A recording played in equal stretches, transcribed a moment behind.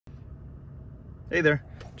Hey there,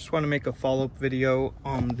 just want to make a follow-up video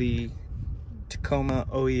on the Tacoma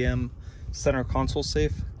OEM center console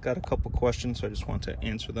safe. Got a couple questions, so I just want to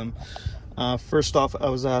answer them. First off, I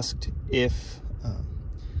was asked if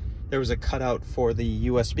there was a cutout for the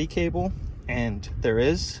USB cable, and there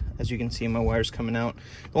is. As you can see, my wire's coming out.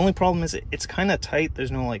 The only problem is it's kind of tight.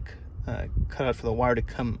 There's no cutout for the wire to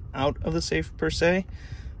come out of the safe per se,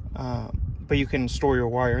 but you can store your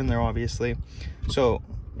wire in there, obviously. So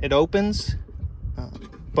it opens,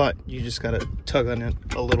 but you just gotta tug on it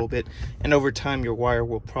a little bit, and over time your wire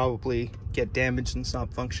will probably get damaged and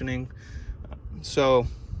stop functioning. So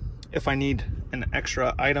if I need an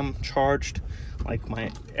extra item charged, like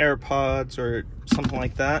my AirPods or something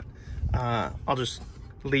like that, I'll just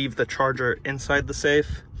leave the charger inside the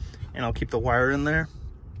safe and I'll keep the wire in there.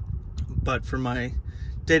 But for my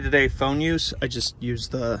day-to-day phone use, I just use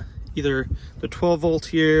either the 12 volt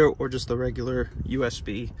here or just the regular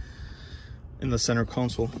USB in the center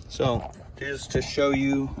console. So just to show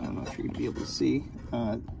you, I don't know if you're gonna be able to see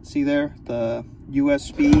there, the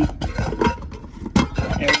USB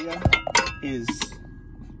area is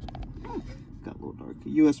got a little dark.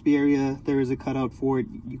 USB area, there is a cutout for it.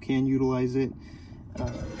 You can utilize it,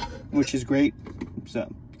 which is great.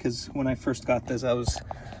 So because when I first got this, I was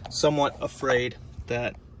somewhat afraid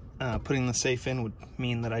that putting the safe in would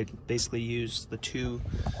mean that I basically use the two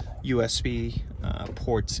USB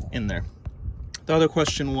ports in there. The other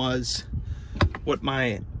question was what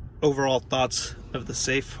my overall thoughts of the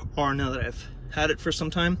safe are now that I've had it for some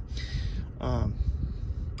time.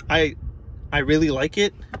 I really like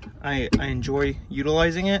it. I enjoy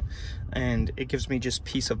utilizing it, and it gives me just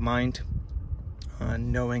peace of mind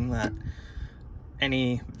knowing that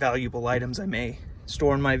any valuable items I may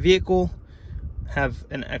store in my vehicle have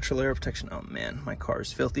an extra layer of protection. Oh man, my car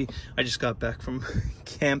is filthy. I just got back from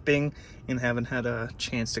camping and haven't had a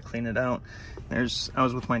chance to clean it out. I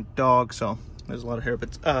was with my dog, so there's a lot of hair,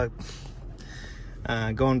 but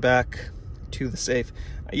going back to the safe,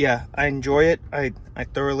 yeah, I enjoy it. I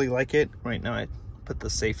thoroughly like it. Right now I put the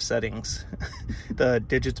safe settings, the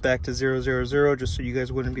digits back to 000, just so you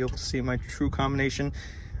guys wouldn't be able to see my true combination.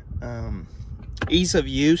 Ease of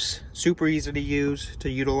use, super easy to use, to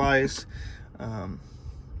utilize.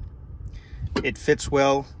 It fits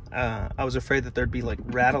well. I was afraid that there'd be like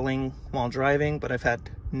rattling while driving, but I've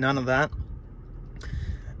had none of that.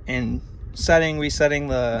 And resetting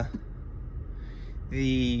the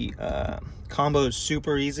combo is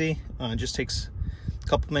super easy. It just takes a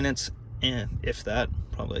couple minutes, and if that,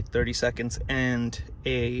 probably like 30 seconds, and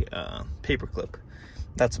a paper clip.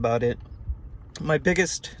 That's about it. My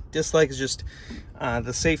biggest dislike is just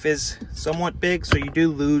the safe is somewhat big, so you do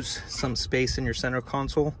lose some space in your center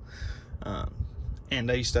console. And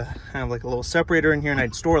I used to have like a little separator in here, and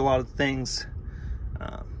I'd store a lot of things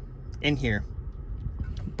in here.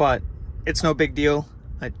 But it's no big deal.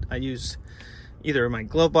 I use either my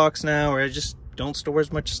glove box now, or I just don't store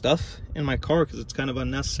as much stuff in my car because it's kind of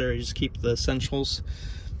unnecessary. Just keep the essentials.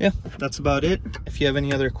 Yeah, that's about it. If you have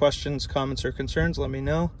any other questions, comments, or concerns, let me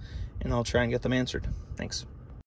know, and I'll try and get them answered. Thanks.